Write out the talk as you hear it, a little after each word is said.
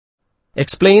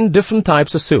Explain different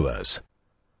types of sewers.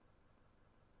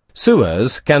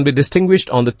 Sewers can be distinguished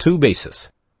on the two bases: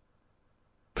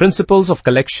 principles of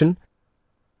collection,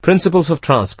 principles of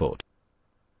transport.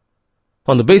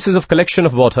 On the basis of collection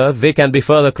of water, they can be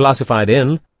further classified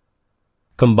in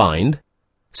combined,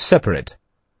 separate,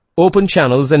 open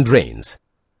channels and drains.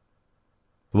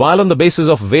 While on the basis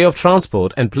of way of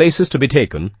transport and places to be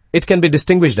taken, it can be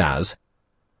distinguished as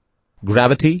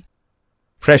gravity,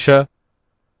 pressure,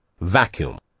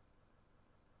 vacuum.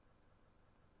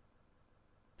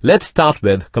 Let's start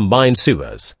with combined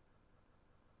sewers.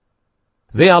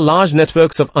 They are large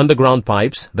networks of underground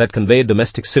pipes that convey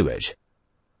domestic sewage,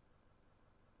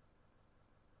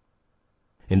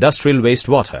 industrial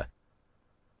wastewater,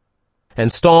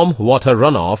 and storm water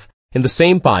runoff in the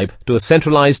same pipe to a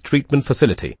centralized treatment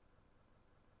facility.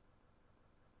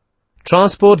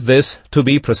 Transport this to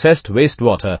be processed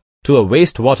wastewater to a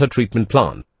wastewater treatment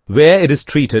plant, where it is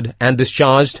treated and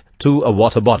discharged to a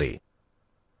water body.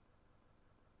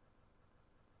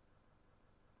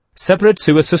 Separate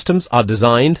sewer systems are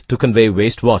designed to convey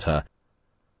wastewater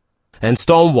and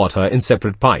storm water in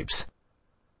separate pipes.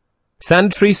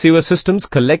 Sanitary sewer systems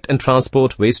collect and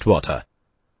transport wastewater.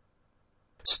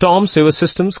 Storm sewer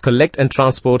systems collect and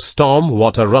transport storm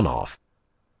water runoff.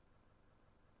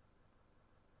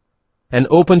 An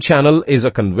open channel is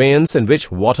a conveyance in which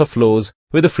water flows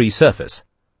with a free surface.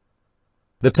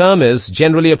 The term is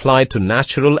generally applied to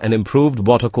natural and improved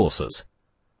water courses,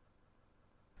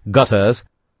 gutters,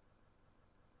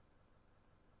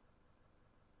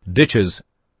 ditches,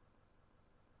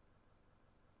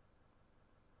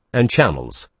 and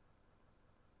channels.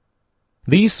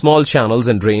 These small channels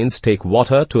and drains take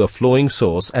water to a flowing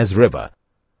source as river.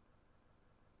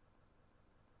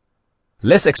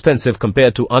 Less expensive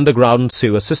compared to underground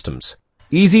sewer systems.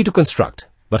 Easy to construct,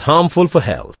 but harmful for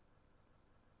health.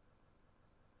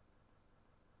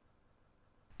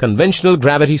 Conventional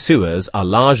gravity sewers are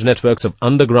large networks of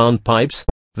underground pipes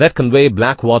that convey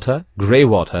black water, grey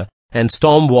water, and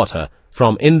storm water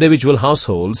from individual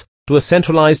households to a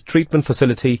centralized treatment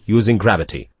facility using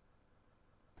gravity.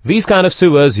 These kind of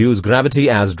sewers use gravity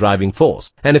as driving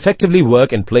force and effectively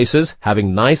work in places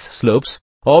having nice slopes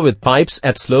or with pipes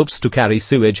at slopes to carry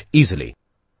sewage easily.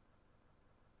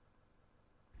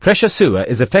 Pressure sewer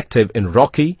is effective in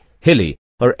rocky, hilly,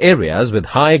 or areas with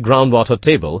high groundwater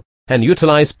table and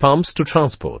utilize pumps to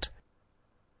transport.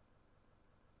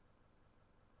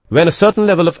 When a certain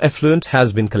level of effluent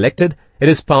has been collected, it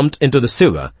is pumped into the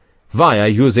sewer via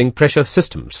using pressure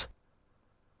systems.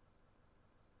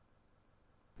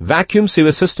 Vacuum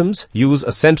sewer systems use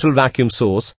a central vacuum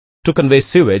source to convey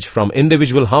sewage from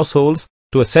individual households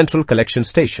to a central collection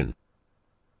station.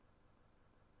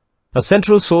 A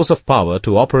central source of power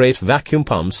to operate vacuum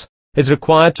pumps is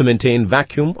required to maintain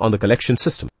vacuum on the collection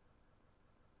system.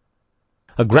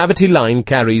 A gravity line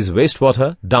carries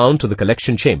wastewater down to the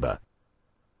collection chamber.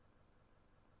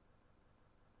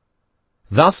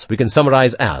 Thus, we can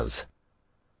summarize as